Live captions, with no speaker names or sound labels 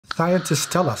Scientists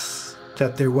tell us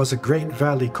that there was a great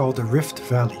valley called the Rift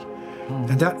Valley.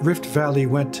 And that Rift Valley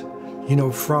went,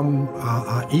 from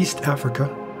East Africa,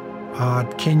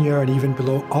 Kenya, and even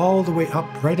below, all the way up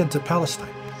right into Palestine.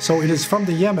 So it is from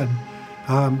the Yemen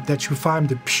that you find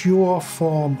the pure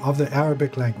form of the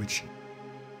Arabic language.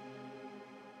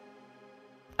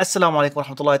 Assalamu alaikum wa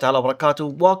rahmatullahi ta'ala wa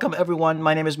barakatuh. Welcome everyone.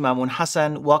 My name is Mamoun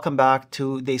Hassan. Welcome back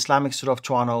to the Islamic Institute of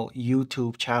Toronto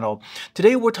YouTube channel.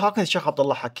 Today we're talking to Sheikh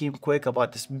Abdullah Hakim quick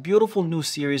about this beautiful new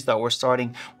series that we're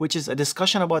starting, which is a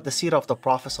discussion about the Seerah of the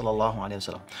Prophet sallallahu alaihi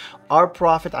wasallam. Our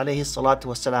Prophet alayhi salatu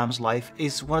wasalam's life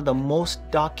is one of the most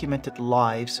documented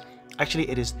lives. Actually,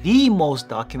 it is the most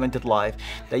documented life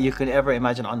that you could ever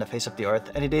imagine on the face of the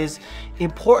earth. And it is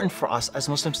important for us as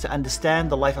Muslims to understand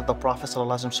the life of the Prophet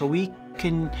ﷺ so we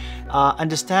can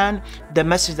understand the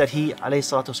message that he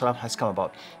ﷺ has come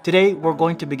about. Today, we're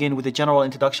going to begin with a general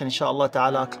introduction, inshallah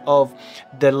ta'ala, of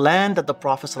the land that the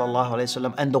Prophet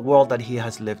ﷺ and the world that he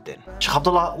has lived in. Sheikh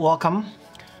Abdullah, welcome.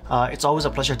 It's always a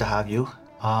pleasure to have you.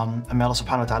 And may Allah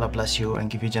subhanahu wa ta'ala bless you and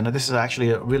give you Jannah. This is actually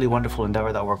a really wonderful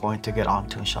endeavor that we're going to get on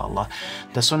to, inshallah.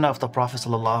 The Sunnah of the Prophet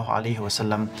sallallahu alaihi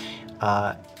wasallam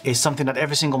is something that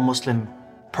every single Muslim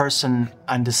person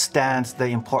understands the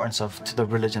importance of to the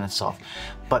religion itself.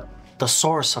 But the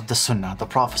source of the Sunnah, the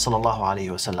Prophet sallallahu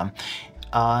alaihi wasallam,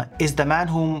 is the man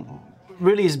whom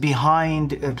really is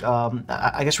behind,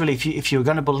 I guess really if you're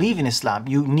going to believe in Islam,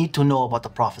 you need to know about the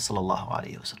Prophet sallallahu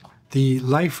alaihi wasallam. The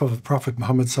life of Prophet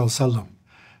Muhammad sallallahu alaihi wasallam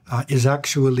is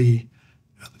actually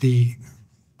the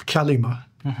kalima,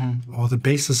 or the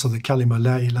basis of the kalima,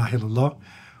 la ilaha illallah,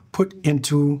 put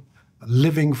into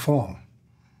living form.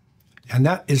 And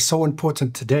that is so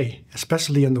important today,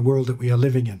 especially in the world that we are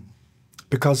living in.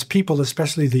 Because people,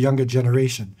 especially the younger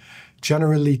generation,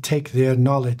 generally take their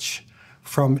knowledge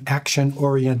from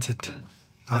action-oriented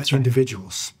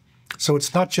individuals. So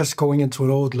it's not just going into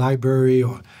an old library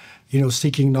or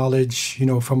seeking knowledge,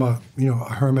 from a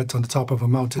hermit on the top of a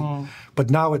mountain. But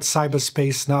now it's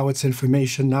cyberspace, now it's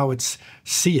information, now it's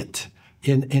see it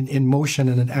in motion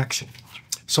and in action.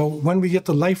 So when we get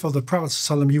the life of the Prophet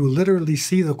ﷺ, you literally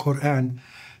see the Quran,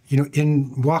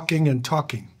 in walking and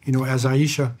talking, as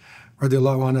Aisha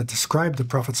radiallahu anha described the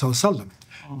Prophet ﷺ.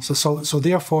 So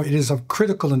therefore it is of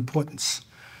critical importance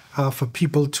for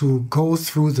people to go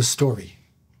through the story,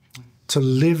 to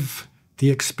live the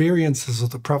experiences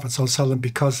of the Prophet ﷺ,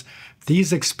 because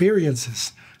these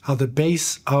experiences are the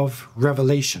base of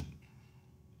revelation.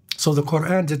 So the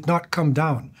Quran did not come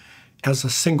down as a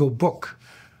single book,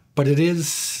 but it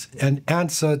is an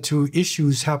answer to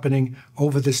issues happening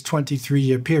over this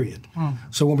 23-year period.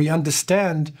 So when we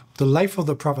understand the life of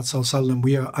the Prophet ﷺ,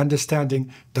 we are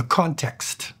understanding the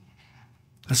context.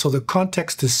 And so the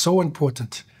context is so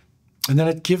important. And then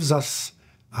it gives us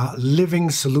living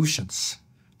solutions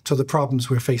to the problems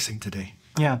we're facing today.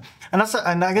 Yeah, and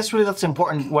I guess really that's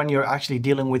important when you're actually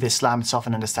dealing with Islam itself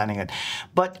and understanding it.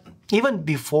 But even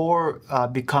before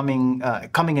coming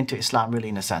into Islam, really,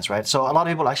 in a sense, right? So a lot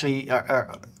of people actually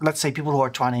are, let's say, people who are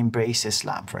trying to embrace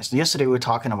Islam, for instance. Yesterday we were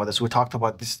talking about this. We talked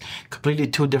about this completely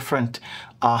two different,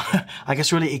 I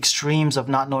guess, really extremes of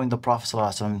not knowing the Prophet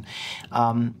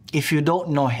ﷺ. If you don't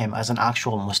know him as an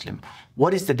actual Muslim,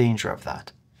 what is the danger of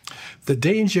that? The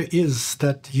danger is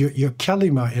that your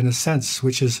kalima, in a sense,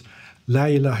 which is La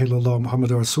ilaha illallah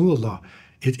Muhammadur Rasulullah,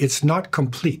 it's not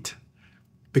complete.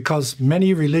 Because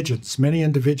many religions, many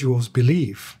individuals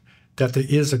believe that there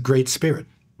is a great spirit,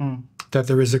 that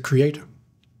there is a creator.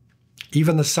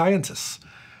 Even the scientists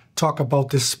talk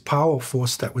about this power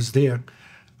force that was there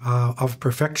of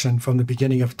perfection from the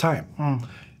beginning of time.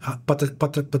 But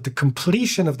the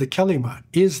completion of the kalima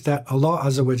is that Allah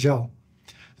Azza wa Jal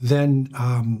then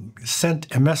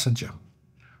sent a messenger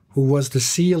who was the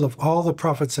seal of all the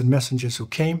prophets and messengers who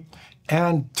came,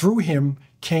 and through him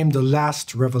came the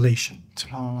last revelation.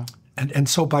 And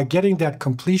so by getting that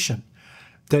completion,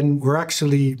 then we're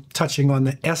actually touching on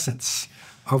the essence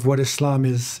of what Islam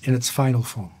is in its final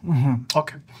form.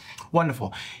 Okay,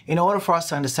 wonderful. In order for us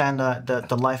to understand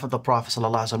the life of the Prophet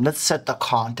ﷺ, let's set the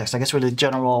context, I guess really the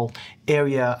general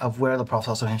area of where the Prophet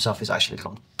ﷺ himself is actually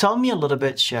from. Tell me a little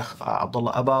bit, Sheikh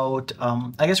Abdullah, about,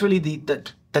 I guess really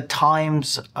the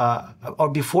times, or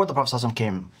before the Prophet ﷺ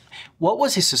came. What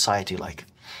was his society like?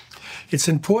 It's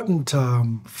important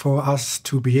for us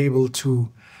to be able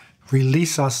to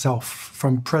release ourselves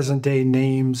from present-day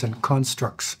names and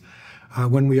constructs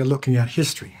when we are looking at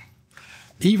history.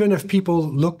 Even if people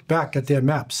look back at their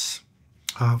maps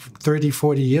 30,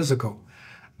 40 years ago,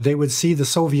 they would see the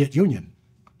Soviet Union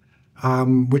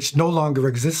which no longer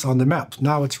exists on the map.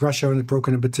 Now it's Russia and it's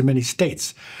broken up into many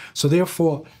states. So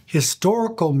therefore,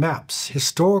 historical maps,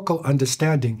 historical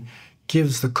understanding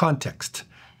gives the context.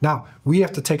 Now, we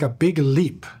have to take a big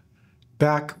leap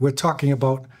back. We're talking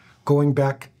about going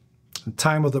back the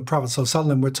time of the Prophet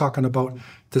ﷺ, we're talking about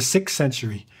the 6th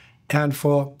century. And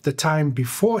for the time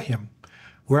before him,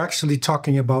 we're actually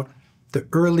talking about the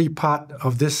early part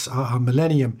of this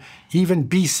millennium, even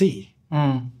BC,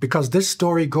 because this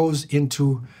story goes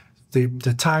into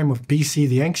the time of BC,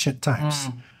 the ancient times.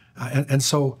 And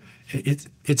so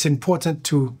it's important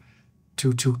to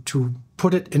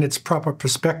put it in its proper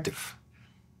perspective.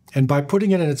 And by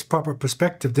putting it in its proper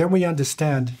perspective, then we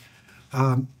understand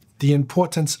the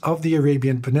importance of the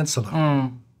Arabian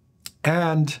Peninsula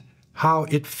and how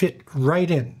it fit right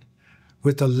in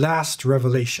with the last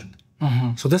revelation.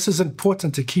 So this is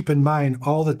important to keep in mind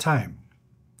all the time,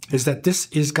 is that this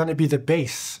is going to be the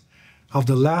base of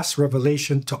the last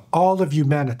revelation to all of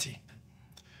humanity.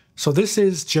 So this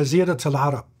is Jazirat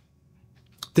al-Arab.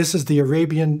 This is the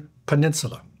Arabian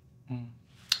Peninsula.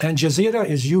 And Jazeera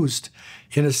is used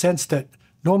in a sense that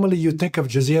normally you think of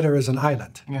Jazeera as an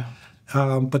island.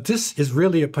 But this is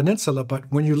really a peninsula.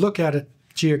 But when you look at it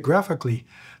geographically,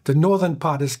 the northern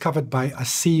part is covered by a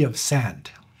sea of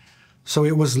sand. So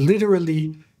it was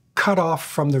literally cut off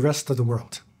from the rest of the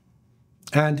world.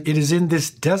 And it is in this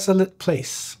desolate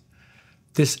place,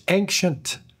 this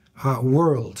ancient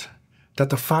world, that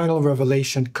the final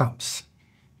revelation comes.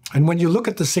 And when you look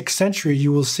at the 6th century,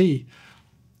 you will see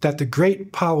that the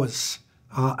great powers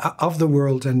of the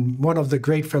world, and one of the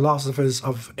great philosophers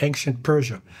of ancient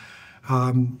Persia,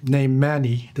 named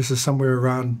Mani, this is somewhere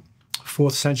around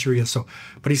 4th century or so,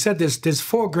 but he said there's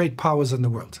 4 great powers in the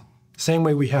world. Same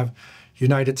way we have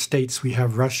United States, we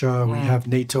have Russia, we have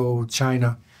NATO,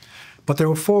 China, but there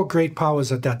were 4 great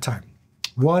powers at that time.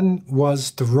 One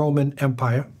was the Roman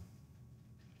Empire.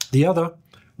 The other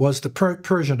was the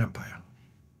Persian Empire.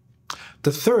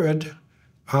 The third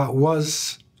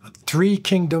was 3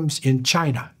 kingdoms in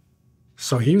China.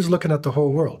 So he was looking at the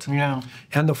whole world.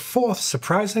 And the fourth,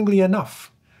 surprisingly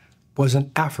enough, was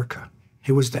in Africa.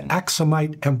 It was the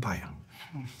Aksumite Empire.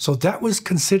 So that was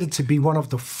considered to be one of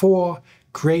the 4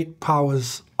 great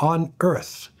powers on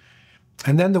earth.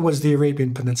 And then there was the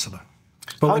Arabian Peninsula.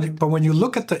 But when you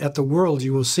look at the world,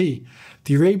 you will see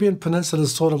the Arabian Peninsula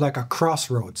is sort of like a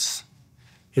crossroads.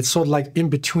 It's sort of like in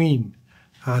between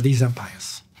these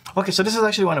empires. Okay, so this is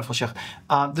actually wonderful, Sheikh.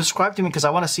 Describe to me, because I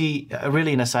want to see,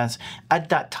 really in a sense, at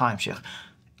that time, Sheikh,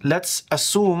 let's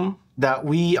assume that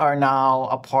we are now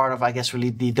a part of, I guess, really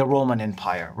the Roman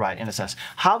Empire, right, in a sense.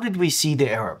 How did we see the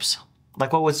Arabs?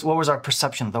 Like, what was our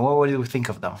perception of them? What did we think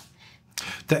of them?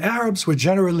 The Arabs were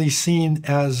generally seen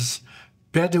as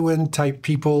Bedouin-type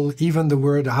people. Even the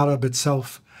word Arab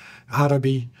itself,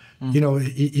 Arabi, you know,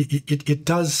 it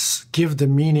does give the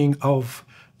meaning of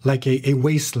like a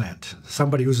wasteland,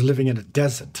 somebody who's living in a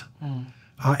desert.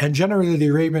 And generally the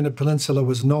Arabian Peninsula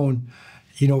was known,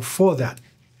 you know, for that,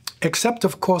 except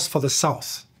of course for the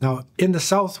south. Now, in the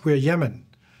south where Yemen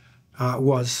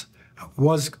was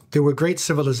there were great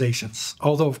civilizations,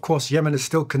 although of course Yemen is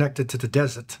still connected to the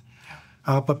desert.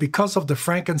 But because of the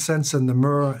frankincense and the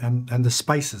myrrh and the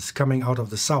spices coming out of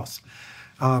the south,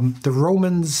 the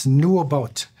Romans knew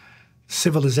about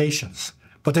civilizations,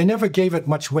 but they never gave it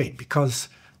much weight because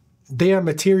they are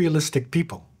materialistic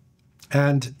people.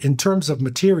 And in terms of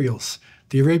materials,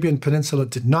 the Arabian Peninsula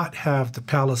did not have the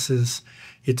palaces,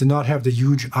 it did not have the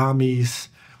huge armies,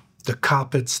 the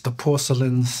carpets, the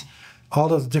porcelains,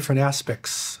 all of the different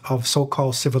aspects of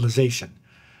so-called civilization.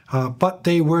 But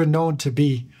they were known to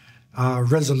be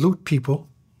resolute people,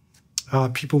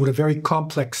 people with a very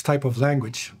complex type of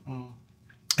language,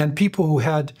 and people who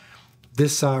had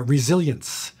this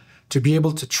resilience to be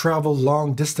able to travel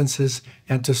long distances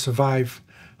and to survive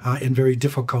in very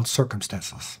difficult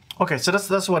circumstances. Okay, so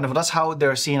that's wonderful. That's how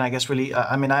they're seen, I guess, really.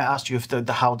 I mean, I asked you if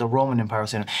how the Roman Empire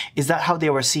was seen. Is that how they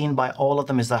were seen by all of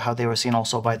them? Is that how they were seen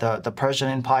also by the Persian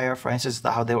Empire, for instance? Is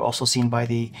that how they were also seen by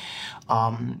the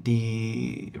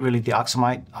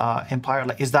Aksumite Empire?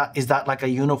 Like, is that like a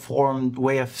uniform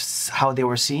way of how they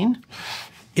were seen?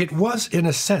 It was in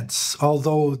a sense,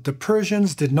 although the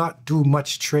Persians did not do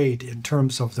much trade in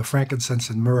terms of the frankincense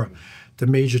and myrrh, the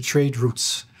major trade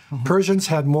routes. Persians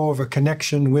had more of a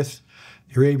connection with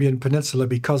the Arabian Peninsula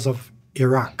because of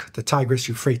Iraq, the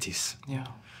Tigris-Euphrates.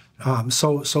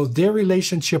 So their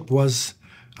relationship was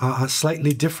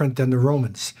slightly different than the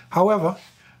Romans. However,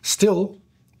 still,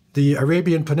 the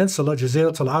Arabian Peninsula,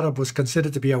 Jazirat al-Arab, was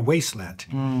considered to be a wasteland.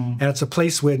 And it's a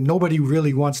place where nobody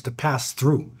really wants to pass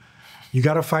through. You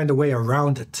got to find a way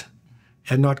around it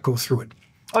and not go through it.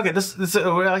 Okay, this is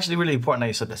actually really important that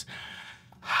you said this.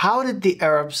 How did the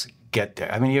Arabs get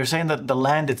there? I mean, you're saying that the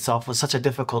land itself was such a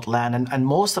difficult land, and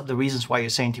most of the reasons why you're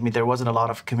saying to me there wasn't a lot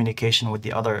of communication with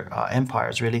the other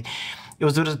empires, really, it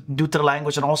was due to the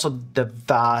language and also the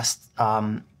vast,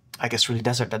 I guess, really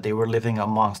desert that they were living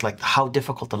amongst, like how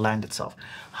difficult the land itself.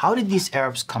 How did these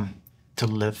Arabs come to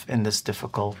live in this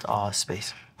difficult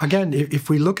space? Again, if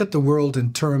we look at the world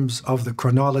in terms of the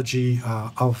chronology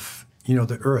of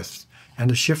the Earth and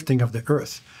the shifting of the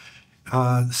Earth,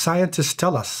 scientists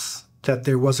tell us that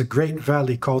there was a great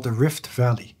valley called the Rift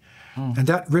Valley. And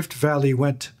that Rift Valley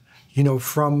went,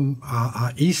 from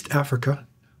East Africa,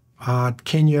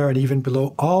 Kenya, and even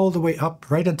below, all the way up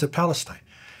right into Palestine.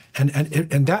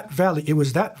 And that valley, it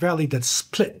was that valley that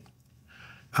split,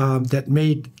 that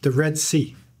made the Red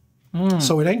Sea.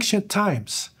 So in ancient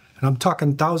times, and I'm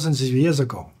talking thousands of years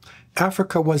ago,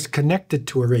 Africa was connected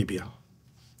to Arabia.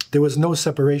 There was no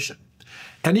separation.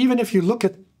 And even if you look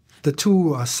at the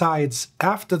two sides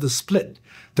after the split,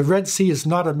 the Red Sea is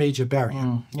not a major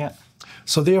barrier. Yeah.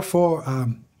 So therefore,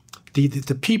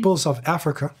 the peoples of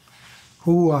Africa,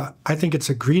 who I think it's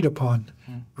agreed upon,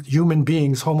 human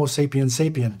beings, Homo sapiens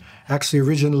sapien, actually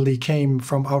originally came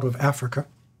from out of Africa.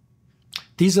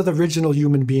 These are the original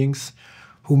human beings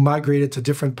who migrated to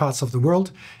different parts of the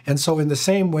world. And so in the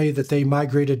same way that they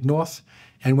migrated north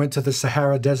and went to the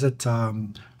Sahara Desert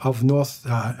of North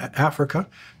Africa,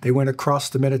 they went across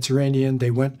the Mediterranean,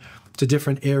 they went to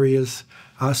different areas.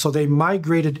 So they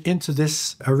migrated into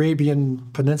this Arabian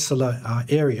Peninsula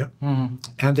area,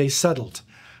 and they settled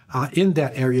in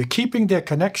that area, keeping their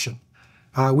connection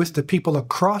with the people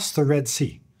across the Red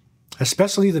Sea,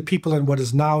 especially the people in what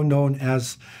is now known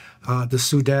as the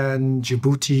Sudan,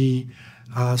 Djibouti,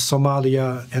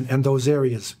 Somalia, and those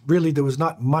areas. Really, there was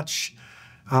not much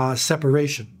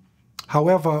separation.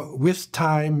 However, with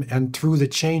time and through the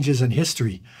changes in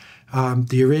history,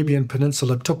 the Arabian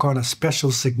Peninsula took on a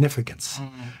special significance.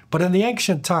 But in the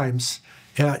ancient times,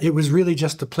 it was really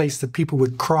just a place that people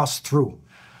would cross through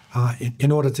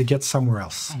in order to get somewhere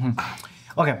else.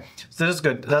 Okay, so this is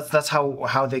good. That's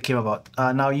how they came about.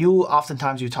 Now,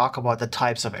 oftentimes you talk about the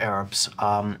types of Arabs.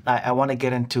 I want to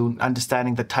get into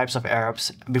understanding the types of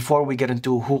Arabs before we get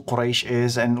into who Quraysh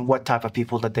is and what type of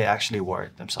people that they actually were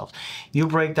themselves. You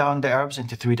break down the Arabs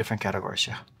into 3 different categories,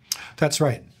 yeah? That's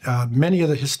right. Many of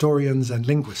the historians and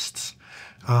linguists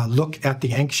look at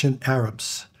the ancient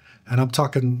Arabs, and I'm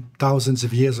talking thousands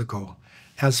of years ago,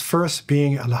 as first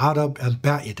being al-Arab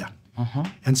al-Ba'ida.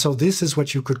 And so this is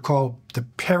what you could call the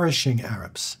perishing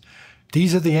Arabs.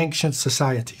 These are the ancient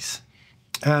societies.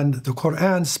 And the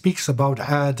Quran speaks about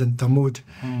Ad and Thamud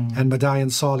and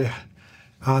Madain Salih.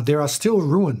 There are still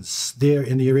ruins there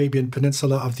in the Arabian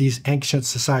Peninsula of these ancient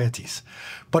societies.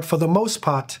 But for the most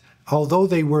part, although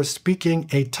they were speaking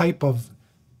a type of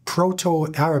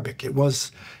Proto-Arabic, it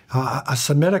was a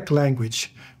Semitic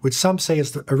language, which some say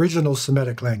is the original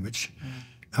Semitic language.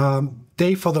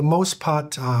 They, for the most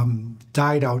part,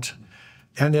 died out,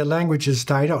 and their languages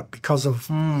died out because of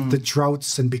the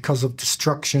droughts and because of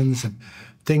destructions and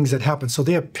things that happened. So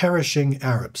they are perishing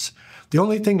Arabs. The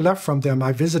only thing left from them,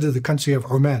 I visited the country of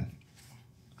Oman.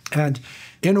 And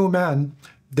in Oman,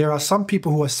 there are some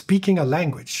people who are speaking a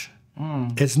language.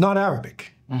 It's not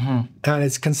Arabic. And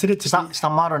it's considered to be... It's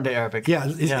not modern day Arabic. Yeah,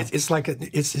 it's like,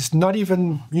 it's not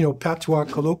even, patois,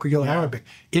 colloquial Arabic.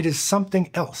 It is something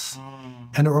else.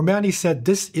 And the Romani said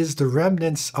this is the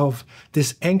remnants of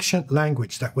this ancient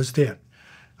language that was there,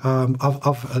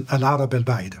 of Al-Arab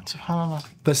al-Ba'ida.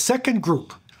 The second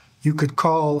group you could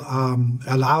call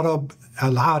Al-Arab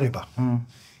al-Ariba.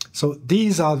 So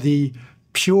these are the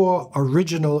pure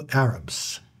original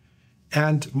Arabs.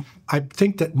 And I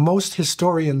think that most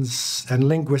historians and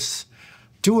linguists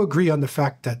do agree on the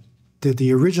fact that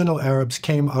the original Arabs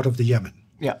came out of the Yemen.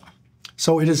 Yeah.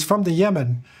 So it is from the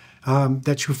Yemen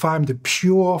that you find the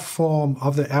pure form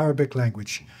of the Arabic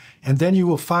language. And then you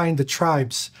will find the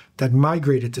tribes that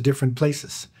migrated to different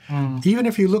places. Even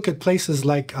if you look at places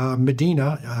like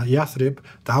Medina, Yathrib,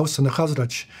 the Aus and the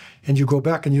Khazraj, and you go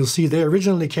back and you'll see they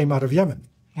originally came out of Yemen.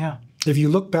 Yeah. If you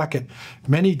look back at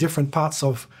many different parts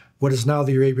of what is now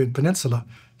the Arabian Peninsula,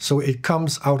 so it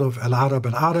comes out of Al-Arab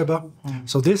al-Ariba.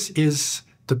 So this is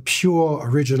the pure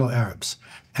original Arabs.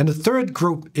 And the third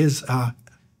group is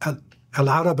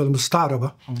Al-Arab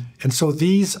al-Mustaraba. And so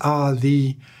these are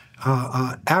the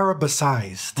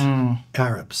Arabicized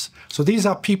Arabs. So these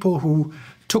are people who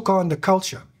took on the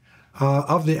culture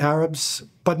of the Arabs,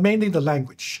 but mainly the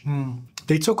language.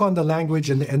 They took on the language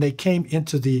and they came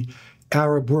into the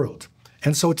Arab world.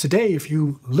 And so today, if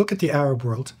you look at the Arab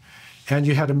world and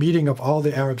you had a meeting of all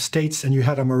the Arab states, and you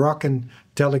had a Moroccan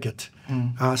delegate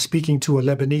speaking to a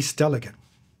Lebanese delegate.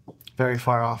 Very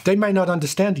far off. They might not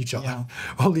understand each other. Yeah.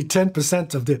 Only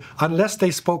 10% of unless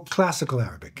they spoke classical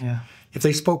Arabic. Yeah. If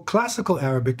they spoke classical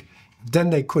Arabic, then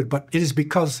they could. But it is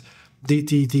because the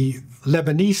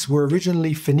Lebanese were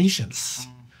originally Phoenicians.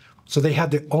 So they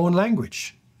had their own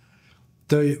language.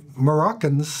 The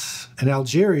Moroccans and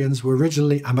Algerians were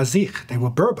originally Amazigh. They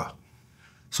were Berber.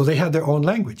 So they had their own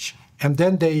language. And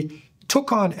then they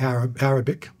took on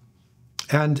Arabic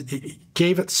and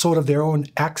gave it sort of their own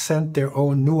accent, their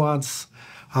own nuance,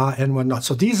 and whatnot.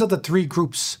 So these are the three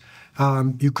groups,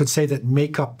 you could say, that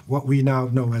make up what we now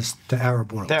know as the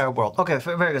Arab world. The Arab world. Okay,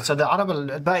 very good. So the Arab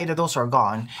al-Ba'ida, those are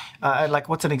gone. Like,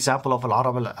 what's an example of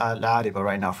al-Arab al-Ariba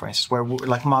right now, for instance, where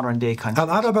like modern day countries?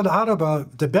 Al-Arab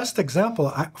al-Ariba, the best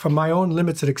example, from my own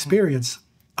limited experience,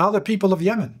 are the people of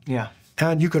Yemen. Yeah.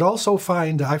 And you could also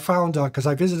find, I found, because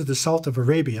I visited the south of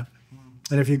Arabia,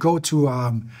 and if you go to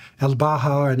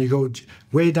Al-Baha and you go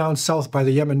way down south by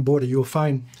the Yemen border, you'll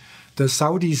find the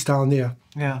Saudis down there.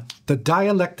 Yeah. The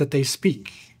dialect that they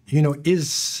speak,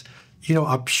 is,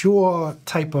 a pure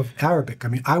type of Arabic. I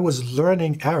mean, I was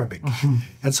learning Arabic.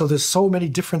 And so there's so many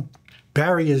different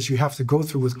barriers you have to go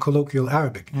through with colloquial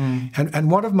Arabic.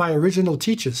 And one of my original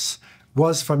teachers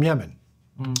was from Yemen.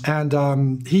 And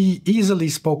he easily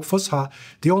spoke Fusha.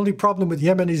 The only problem with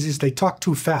Yemenis is they talk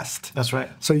too fast. That's right.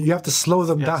 So you have to slow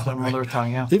them down. Right? Their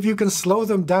tongue, yeah. If you can slow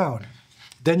them down,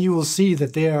 then you will see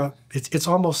that it's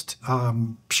almost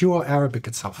pure Arabic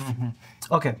itself.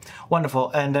 Okay,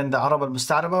 wonderful. And then the Arab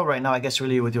al-Musta'riba, right now, I guess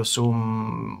really with your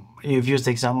Zoom, you've used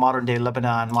the example modern day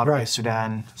Lebanon, modern day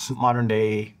Sudan, modern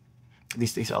day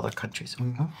these other countries.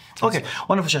 Okay,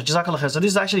 wonderful, Sheikh. Jazakallah khair. So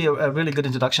this is actually a really good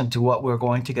introduction to what we're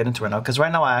going to get into right now, because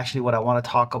right now what I want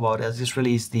to talk about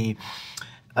is the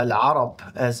Al-Arab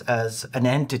as an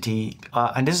entity,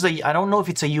 and this is I don't know if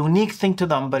it's a unique thing to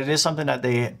them, but it is something that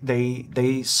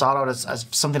they sought out as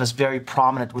something that's very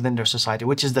prominent within their society,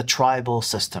 which is the tribal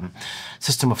system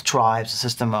of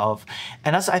tribes,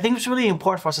 and I think it's really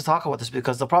important for us to talk about this,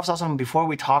 because the Prophet ﷺ, before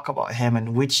we talk about him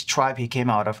and which tribe he came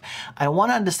out of, I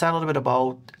want to understand a little bit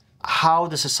about how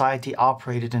the society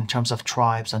operated in terms of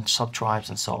tribes and sub-tribes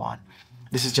and so on.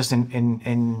 This is just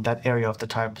in that area of the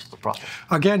tribes of the Prophet.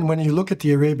 Again, when you look at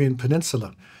the Arabian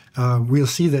Peninsula, we'll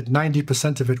see that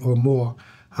 90% of it or more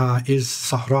is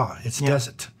Sahara, it's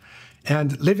desert.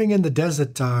 And living in the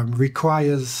desert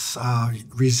requires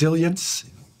resilience,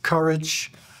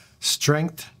 courage,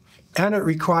 strength, and it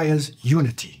requires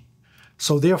unity.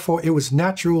 So therefore, it was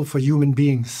natural for human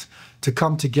beings to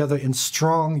come together in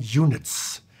strong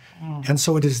units. And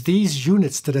so it is these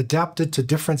units that adapted to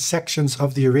different sections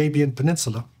of the Arabian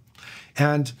Peninsula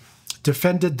and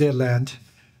defended their land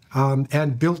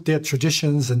and built their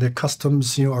traditions and their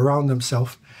customs, around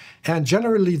themselves. And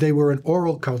generally, they were an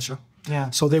oral culture. Yeah.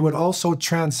 So they would also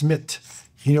transmit,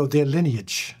 their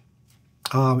lineage.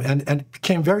 And it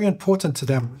became very important to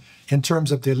them in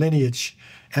terms of their lineage.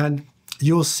 And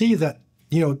you'll see that,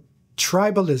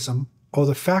 tribalism, or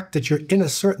the fact that you're in a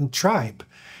certain tribe,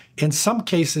 in some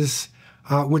cases,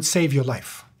 would save your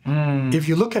life. If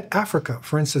you look at Africa,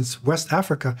 for instance, West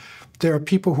Africa, there are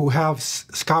people who have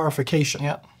scarification.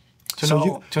 Yeah. To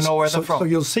know where they're from. So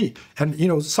you'll see. And,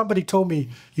 somebody told me,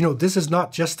 this is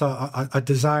not just a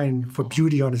design for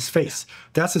beauty on his face.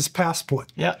 That's his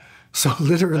passport. Yeah. So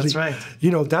literally, that's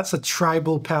right. That's a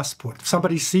tribal passport. If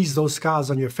somebody sees those scars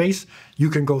on your face, you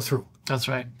can go through. That's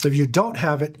right. So if you don't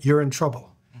have it, you're in trouble.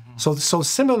 So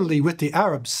similarly with the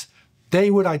Arabs, they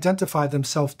would identify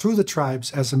themselves through the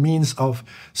tribes as a means of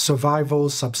survival,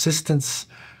 subsistence,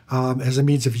 as a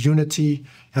means of unity,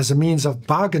 as a means of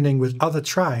bargaining with other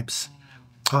tribes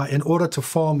in order to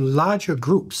form larger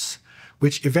groups,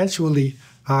 which eventually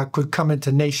could come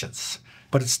into nations.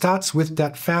 But it starts with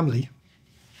that family,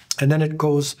 and then it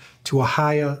goes to a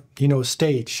higher,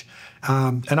 stage.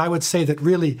 And I would say that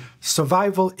really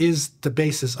survival is the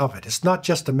basis of it. It's not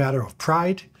just a matter of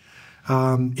pride.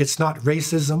 It's not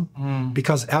racism,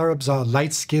 because Arabs are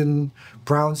light-skinned,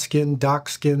 brown-skinned,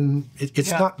 dark-skinned.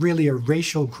 It's not really a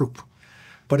racial group,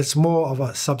 but it's more of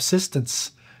a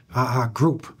subsistence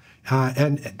group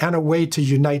and a way to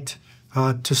unite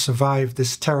to survive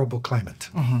this terrible climate.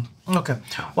 Okay,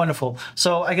 wonderful.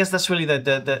 So I guess that's really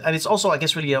and it's also, I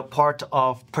guess, really a part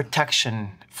of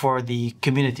protection for the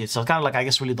community. So kind of like, I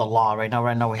guess, really the law. Right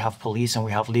now we have police and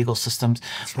we have legal systems,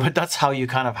 but that's how you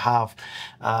kind of have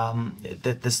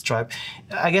this tribe.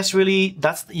 I guess really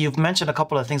you've mentioned a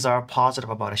couple of things that are positive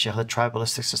about it, Sheikh, the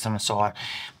tribalistic system and so on.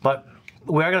 But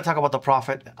we are going to talk about the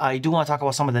Prophet. I do want to talk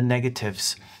about some of the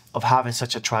negatives of having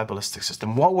such a tribalistic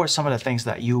system? What were some of the things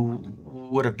that you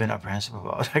would have been apprehensive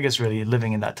about, I guess, really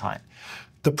living in that time?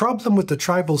 The problem with the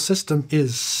tribal system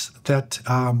is that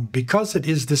because it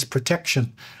is this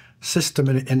protection system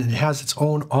and it has its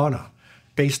own honor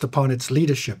based upon its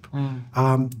leadership,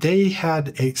 they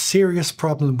had a serious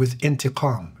problem with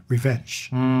intiqam, revenge.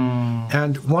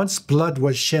 And once blood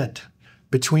was shed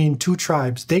between two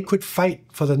tribes, they could fight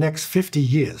for the next 50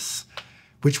 years,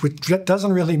 which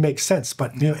doesn't really make sense.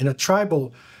 But in a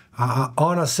tribal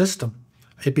honor system,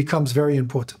 it becomes very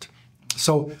important.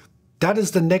 So that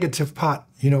is the negative part,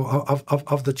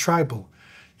 of the tribal,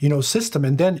 system.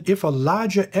 And then if a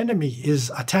larger enemy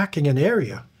is attacking an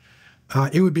area,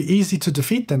 it would be easy to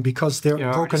defeat them because they're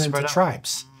broken into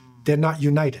tribes. They're not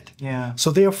united. Yeah.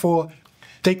 So therefore,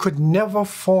 they could never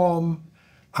form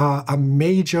a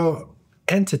major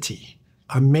entity,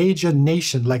 a major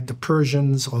nation like the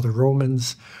Persians or the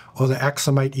Romans or the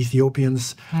Aksumite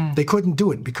Ethiopians. They couldn't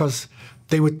do it because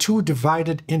they were too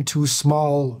divided into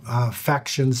small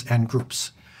factions and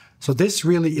groups. So this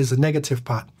really is a negative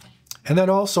part. And then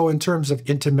also in terms of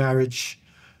intermarriage,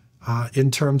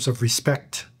 in terms of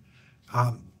respect,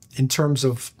 in terms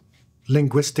of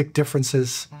linguistic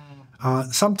differences,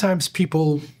 sometimes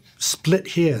people split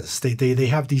hairs. They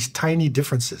have these tiny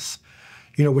differences,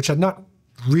 which are not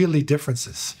really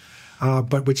differences,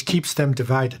 but which keeps them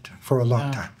divided for a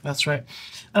long time. That's right.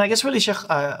 And I guess really, Sheikh,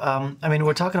 I mean,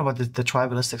 we're talking about the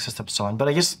tribalistic system and so on, but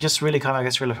I guess just really kind of, I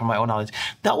guess really from my own knowledge,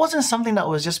 that wasn't something that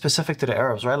was just specific to the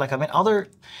Arabs, right? Like, I mean, other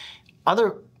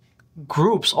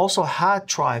groups also had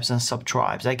tribes and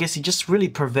sub-tribes. I guess it just really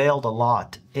prevailed a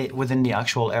lot within the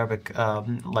actual Arabic,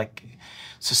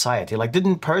 society. Like,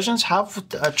 didn't Persians have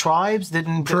tribes?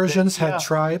 Persians had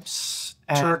tribes.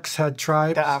 Turks had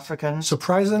tribes. The Africans.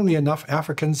 Surprisingly enough,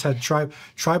 Africans had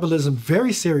tribalism,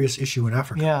 very serious issue in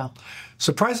Africa. Yeah.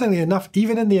 Surprisingly enough,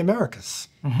 even in the Americas,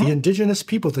 the indigenous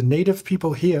people, the native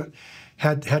people here,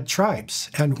 had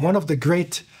tribes. And one of the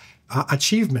great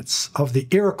achievements of the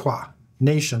Iroquois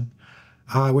nation,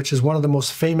 which is one of the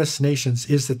most famous nations,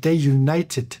 is that they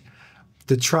united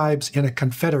the tribes in a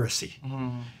confederacy.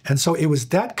 And so it was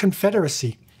that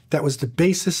confederacy that was the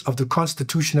basis of the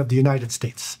Constitution of the United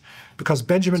States. Because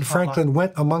Benjamin Franklin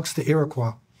went amongst the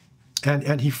Iroquois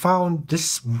and he found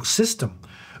this system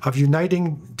of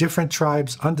uniting different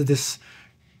tribes under this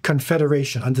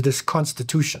confederation, under this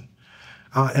constitution.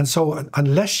 And so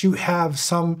unless you have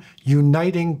some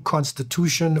uniting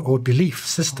constitution or belief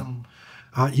system,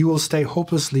 you will stay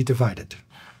hopelessly divided.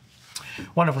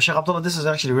 Wonderful. Sheikh Abdullah, this is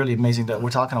actually really amazing that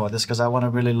we're talking about this because I want to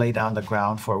really lay down the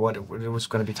ground for what it was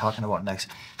going to be talking about next.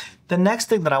 The next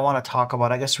thing that I want to talk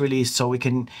about, I guess really so we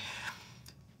can,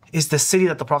 is the city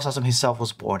that the Prophet himself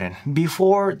was born in,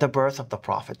 before the birth of the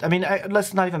Prophet. I mean,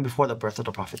 let's not even before the birth of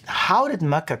the Prophet. How did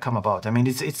Mecca come about? I mean,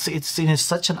 it's in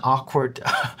such an awkward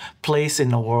place in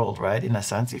the world, right, in a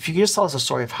sense. If you could just tell us a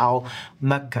story of how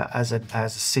Mecca as a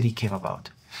city came about.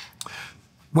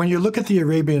 When you look at the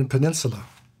Arabian Peninsula,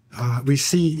 we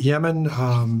see Yemen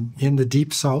in the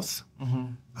deep south,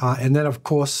 and then, of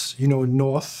course,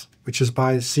 north, which is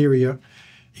by Syria,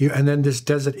 and then this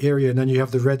desert area, and then you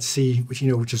have the Red Sea,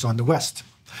 which is on the west.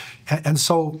 And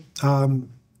so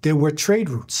there were trade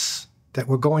routes that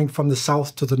were going from the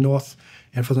south to the north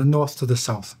and from the north to the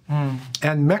south.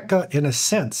 And Mecca, in a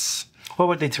sense... What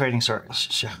were they trading, sir?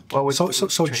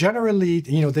 So generally,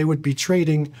 they would be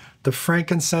trading the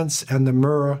frankincense and the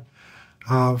myrrh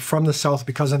from the south,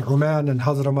 because in Oman and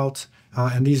Hadramaut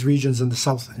and these regions in the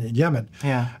south, in Yemen,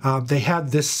 they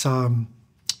had this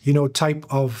type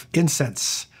of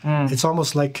incense. It's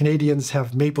almost like Canadians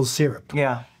have maple syrup.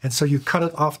 Yeah. And so you cut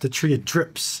it off the tree, it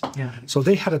drips. Yeah. So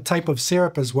they had a type of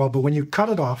syrup as well, but when you cut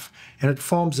it off and it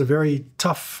forms a very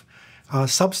tough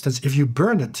substance, if you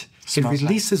burn it, it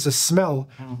releases a smell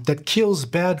that kills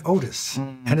bad odors.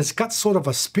 And it's got sort of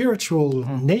a spiritual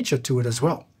nature to it as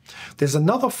well. There's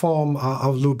another form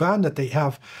of luban that they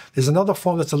have. There's another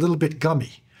form that's a little bit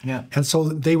gummy. Yeah. And so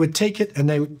they would take it and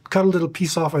they would cut a little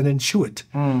piece off and then chew it.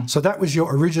 So that was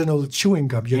your original chewing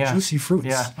gum, your juicy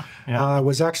fruits.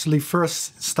 Was actually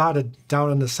first started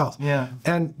down in the south.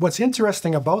 And what's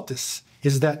interesting about this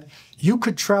is that you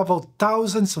could travel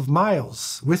thousands of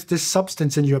miles with this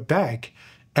substance in your bag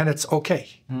and it's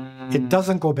okay. It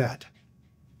doesn't go bad.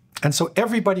 And so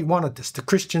everybody wanted this. The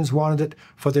Christians wanted it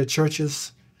for their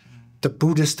churches. The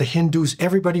Buddhists, the Hindus,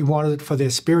 everybody wanted it for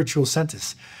their spiritual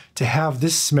centers, to have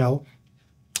this smell.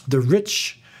 The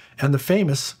rich and the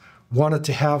famous wanted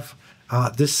to have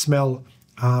this smell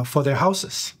for their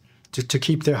houses, to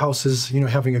keep their houses,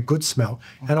 having a good smell,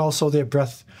 and also their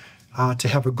breath to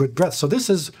have a good breath. So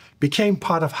this became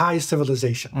part of high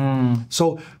civilization.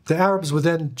 So the Arabs would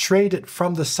then trade it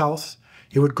from the south.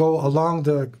 It would go along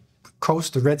the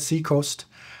coast, the Red Sea coast,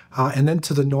 and then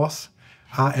to the north,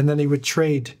 and then they would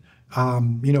trade,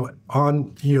 on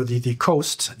the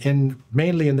coast,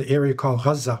 mainly in the area called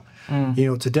Gaza,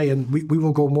 today. And we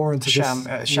will go more into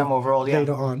Sham overall,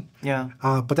 later on. Yeah.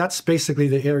 But that's basically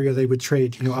the area they would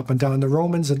trade, up and down. The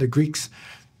Romans and the Greeks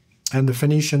and the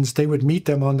Phoenicians, they would meet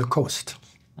them on the coast.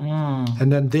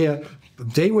 And then there,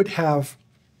 they would have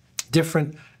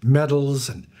different metals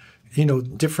and,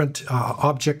 different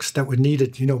objects that were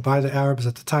needed, by the Arabs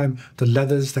at the time, the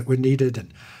leathers that were needed,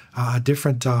 and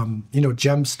different,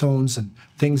 gemstones and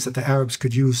things that the Arabs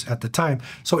could use at the time.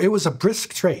 So it was a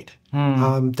brisk trade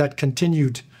that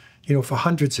continued, for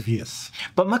hundreds of years.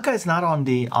 But Mecca is not on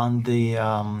the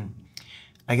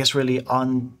I guess really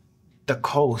on the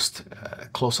coast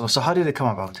close enough. So how did it come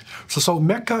about? So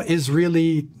Mecca is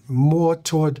really more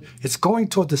it's going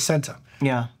toward the center.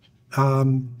 Yeah.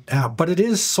 But it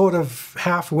is sort of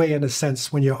halfway in a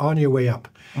sense when you're on your way up.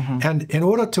 And in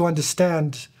order to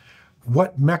understand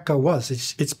what Mecca was,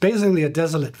 it's basically a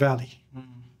desolate valley.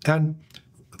 And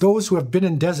those who have been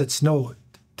in deserts know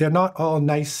they're not all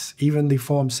nice, evenly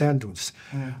formed sand dunes.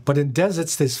 But in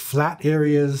deserts, there's flat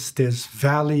areas, there's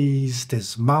valleys,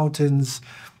 there's mountains,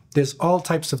 there's all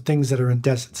types of things that are in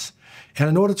deserts. And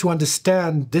in order to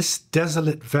understand this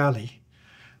desolate valley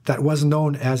that was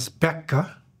known as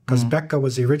Becca, because Becca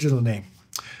was the original name,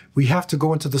 we have to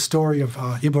go into the story of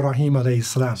Ibrahim alayhi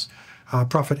salam,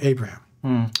 Prophet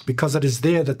Abraham, because it is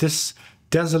there that this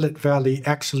desolate valley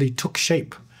actually took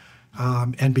shape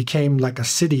and became like a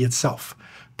city itself.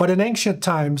 But in ancient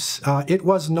times, it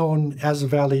was known as a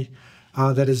valley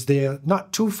that is there,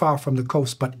 not too far from the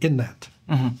coast, but inland.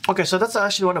 Okay, so that's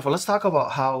actually wonderful. Let's talk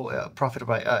about how Prophet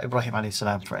Ibrahim alayhi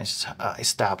salam, for instance,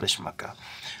 established Mecca.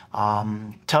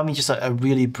 Tell me just a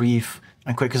really brief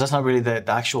and quick, because that's not really the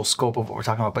actual scope of what we're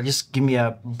talking about, but just give me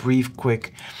a brief,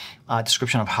 quick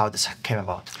description of how this came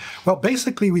about. Well,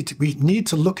 basically, we need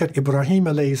to look at Ibrahim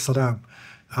alayhi salam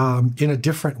in a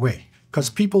different way, because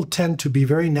people tend to be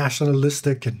very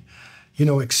nationalistic and,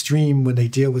 extreme when they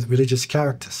deal with religious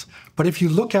characters. But if you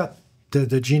look at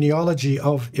the genealogy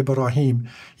of Ibrahim,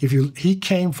 he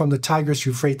came from the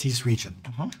Tigris-Euphrates region,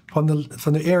 from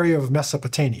the area of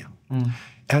Mesopotamia.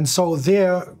 And so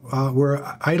there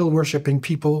were idol-worshipping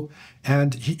people,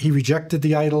 and he rejected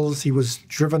the idols. He was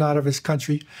driven out of his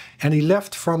country, and he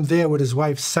left from there with his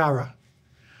wife, Seerah.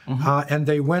 And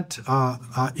they went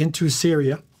into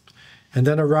Syria, and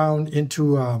then around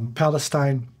into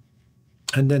Palestine,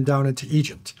 and then down into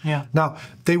Egypt. Yeah. Now,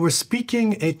 they were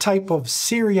speaking a type of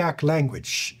Syriac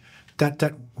language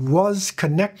that was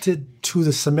connected to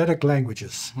the Semitic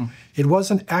languages. It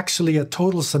wasn't actually a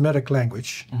total Semitic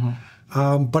language,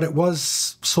 but it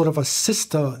was sort of a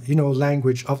sister,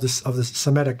 language of the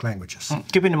Semitic languages.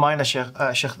 Keeping in mind, Sheikh,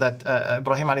 that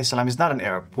Ibrahim alayhi salam is not an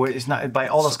Arab. He's not, by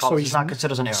all the scholars, he's not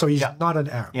considered an Arab. So he's not an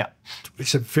Arab. Yeah.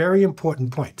 It's a very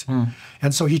important point.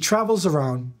 And so he travels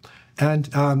around,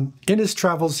 and in his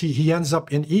travels, he ends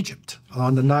up in Egypt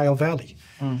on the Nile Valley.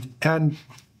 And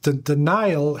the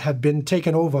Nile had been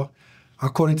taken over,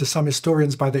 according to some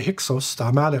historians, by the Hyksos, the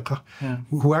Amalekah,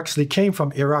 who actually came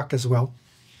from Iraq as well.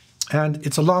 And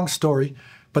it's a long story,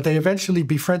 but they eventually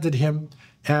befriended him,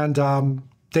 and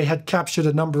they had captured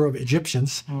a number of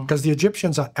Egyptians, because the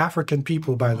Egyptians are African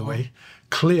people, by the way,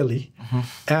 clearly.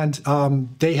 And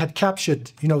they had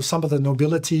captured, some of the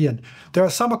nobility. And there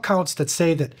are some accounts that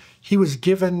say that he was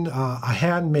given a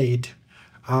handmaid,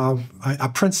 a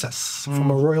princess from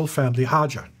a royal family,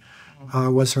 Hajar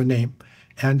was her name.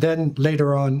 And then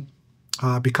later on,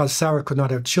 because Sarah could not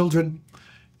have children,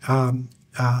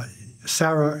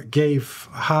 Sarah gave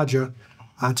Hajar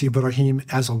to Ibrahim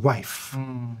as a wife.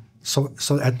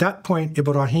 So at that point,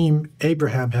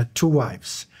 Abraham had two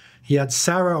wives. He had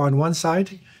Sarah on one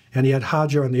side, and he had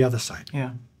Hajar on the other side.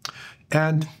 Yeah.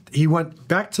 And he went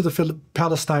back to the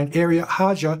Palestine area.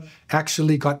 Hajar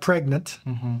actually got pregnant,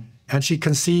 and she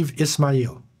conceived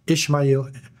Ismail. Ishmael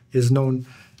is known,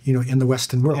 in the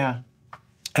Western world. Yeah.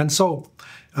 And so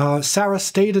Sarah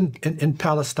stayed in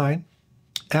Palestine,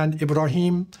 and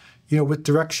Ibrahim, with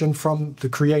direction from the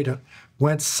Creator,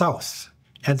 went south.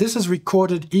 And this is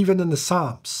recorded even in the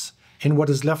Psalms, in what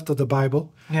is left of the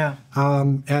Bible. Yeah.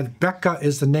 And Becca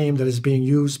is the name that is being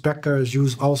used. Becca is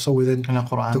used also within the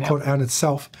Quran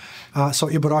itself. So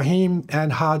Ibrahim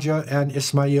and Hajar and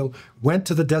Ismail went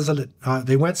to the desolate.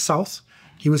 They went south.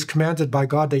 He was commanded by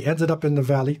God. They ended up in the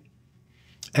valley.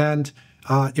 And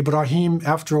Ibrahim,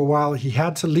 after a while, he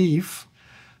had to leave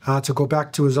to go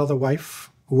back to his other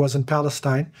wife, who was in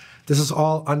Palestine. This is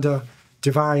all under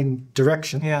divine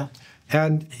direction. Yeah.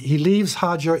 And he leaves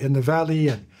Hajar in the valley,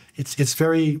 and it's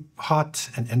very hot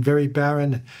and very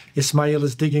barren. Ismail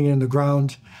is digging in the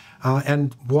ground,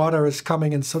 and water is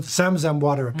coming, and so Zamzam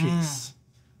water appears.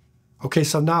 Okay,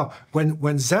 so now when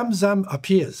Zamzam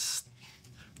appears,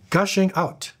 gushing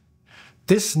out,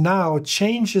 this now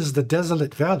changes the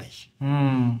desolate valley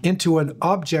into an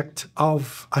object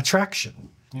of attraction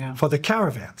for the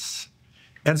caravans.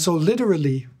 And so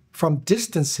literally from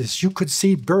distances, you could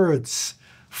see birds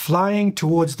flying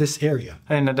towards this area.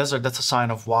 And in the desert, that's a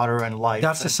sign of water and life.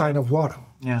 That's a sign of water.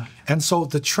 Yeah. And so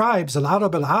the tribes,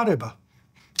 Al-Arab al-Ariba,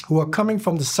 who are coming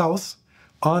from the south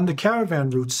on the caravan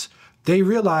routes, they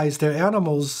realized their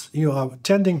animals, are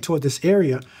tending toward this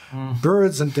area.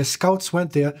 Birds and their scouts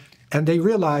went there, and they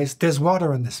realized there's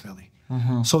water in this valley.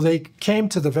 So they came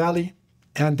to the valley,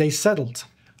 and they settled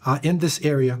in this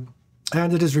area.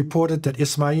 And it is reported that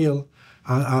Ismail,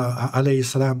 alayhi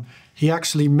salam, he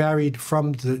actually married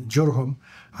from the Jurhum,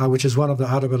 which is one of the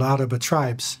Arab al-Araba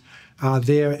tribes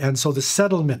there. And so the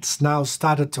settlements now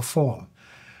started to form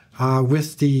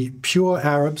with the pure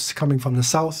Arabs coming from the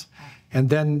south, and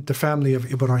then the family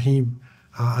of Ibrahim,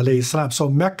 alayhi salam. So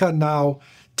Mecca now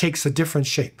takes a different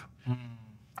shape.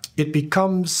 It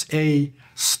becomes a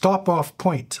stop-off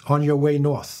point on your way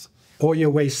north or your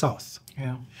way south.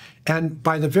 Yeah. And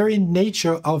by the very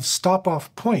nature of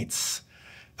stop-off points,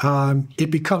 it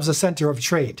becomes a center of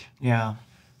trade. Yeah.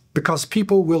 Because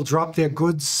people will drop their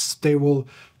goods, they will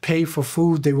pay for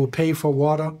food, they will pay for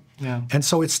water. Yeah. And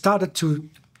so it started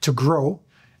to grow,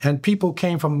 and people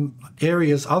came from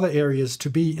other areas to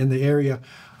be in the area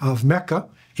of Mecca.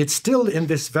 It's still in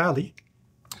this valley,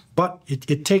 but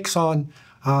it takes on,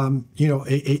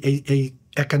 a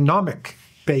economic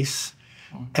base.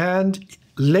 And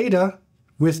later,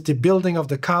 with the building of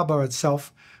the Kaaba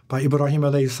itself by Ibrahim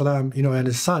alayhi salam, and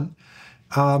his son,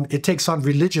 it takes on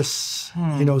religious,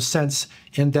 sense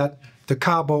in that the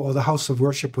Kaaba or the house of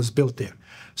worship was built there.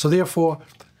 So therefore,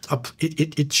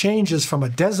 it changes from a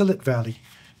desolate valley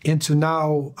into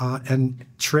now a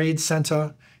trade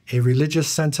center, a religious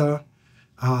center,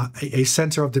 a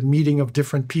center of the meeting of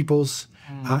different peoples,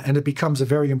 and it becomes a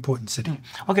very important city.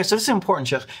 Okay, so this is important,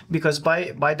 Sheikh, because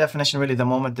by definition, really, the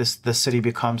moment this city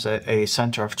becomes a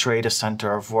center of trade, a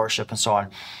center of worship, and so on,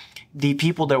 the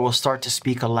people there will start to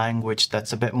speak a language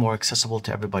that's a bit more accessible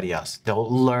to everybody else. They'll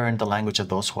learn the language of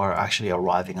those who are actually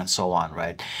arriving and so on,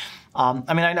 right?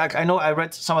 I know I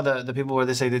read some of the people where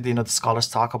they say that, the scholars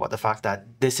talk about the fact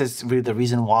that this is really the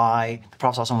reason why the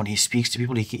Prophet, when he speaks to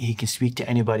people, he can speak to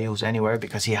anybody who's anywhere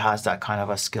because he has that kind of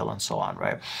a skill and so on,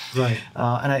 right? Right.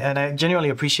 And I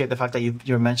genuinely appreciate the fact that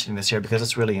you're mentioning this here because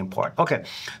it's really important. Okay,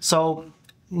 so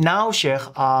now, Sheikh,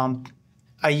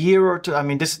 a year or two,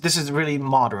 this is really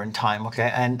modern time,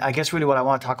 okay? And I guess really what I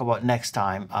want to talk about next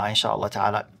time, inshallah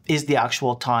ta'ala, is the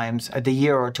actual times, the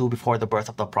year or two before the birth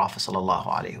of the Prophet sallallahu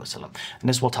alaihi wasallam. And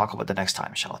this we'll talk about the next time,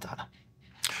 inshallah ta'ala.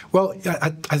 Well,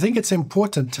 I think it's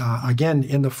important, again,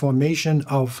 in the formation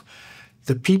of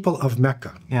the people of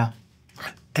Mecca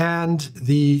and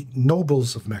the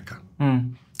nobles of Mecca.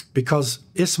 Because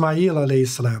Ismail alayhi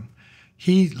salam,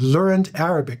 he learned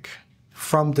Arabic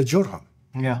from the Jurhum.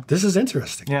 Yeah. This is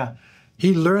interesting. Yeah.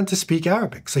 He learned to speak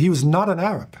Arabic. So he was not an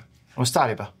Arab.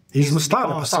 Mustariba. He's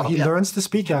Mustariba. So he learns to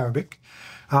speak Arabic.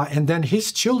 And then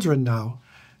his children now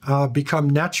become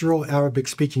natural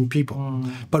Arabic-speaking people.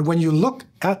 But when you look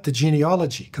at the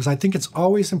genealogy, because I think it's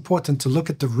always important to look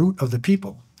at the root of the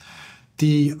people,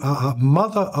 the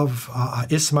mother of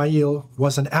Ismail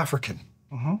was an African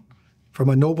from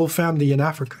a noble family in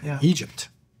Africa, Egypt.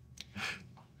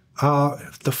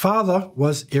 The father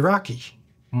was Iraqi,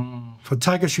 from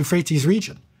Tigris-Euphrates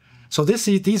region. So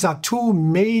these are two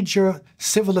major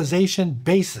civilization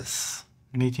bases.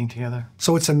 Meeting together.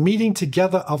 So it's a meeting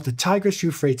together of the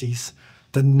Tigris-Euphrates,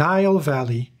 the Nile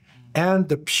Valley, and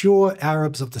the pure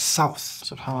Arabs of the south.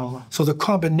 SubhanAllah. So the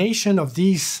combination of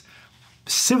these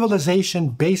civilization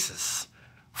bases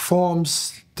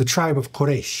forms the tribe of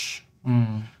Quraysh.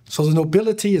 So the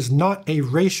nobility is not a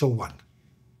racial one.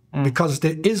 Because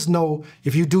there is no,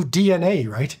 if you do DNA,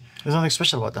 right? There's nothing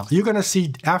special about them. You're going to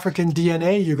see African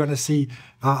DNA, you're going to see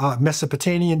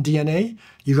Mesopotamian DNA,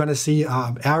 you're going to see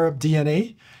Arab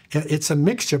DNA. It's a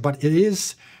mixture, but it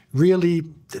is really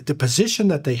the position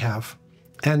that they have.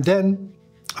 And then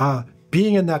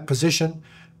being in that position,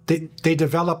 they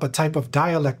develop a type of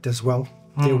dialect as well,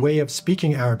 their way of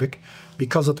speaking Arabic,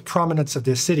 because of the prominence of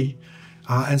their city.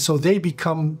 And so they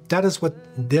become, that is what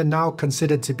they're now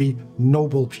considered to be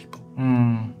noble people.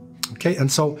 Okay,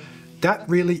 and so that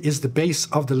really is the base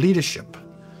of the leadership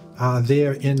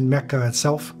there in Mecca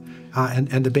itself.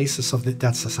 and the basis of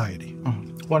that society.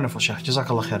 Wonderful, Sheikh.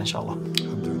 Jazakallah khair, inshallah.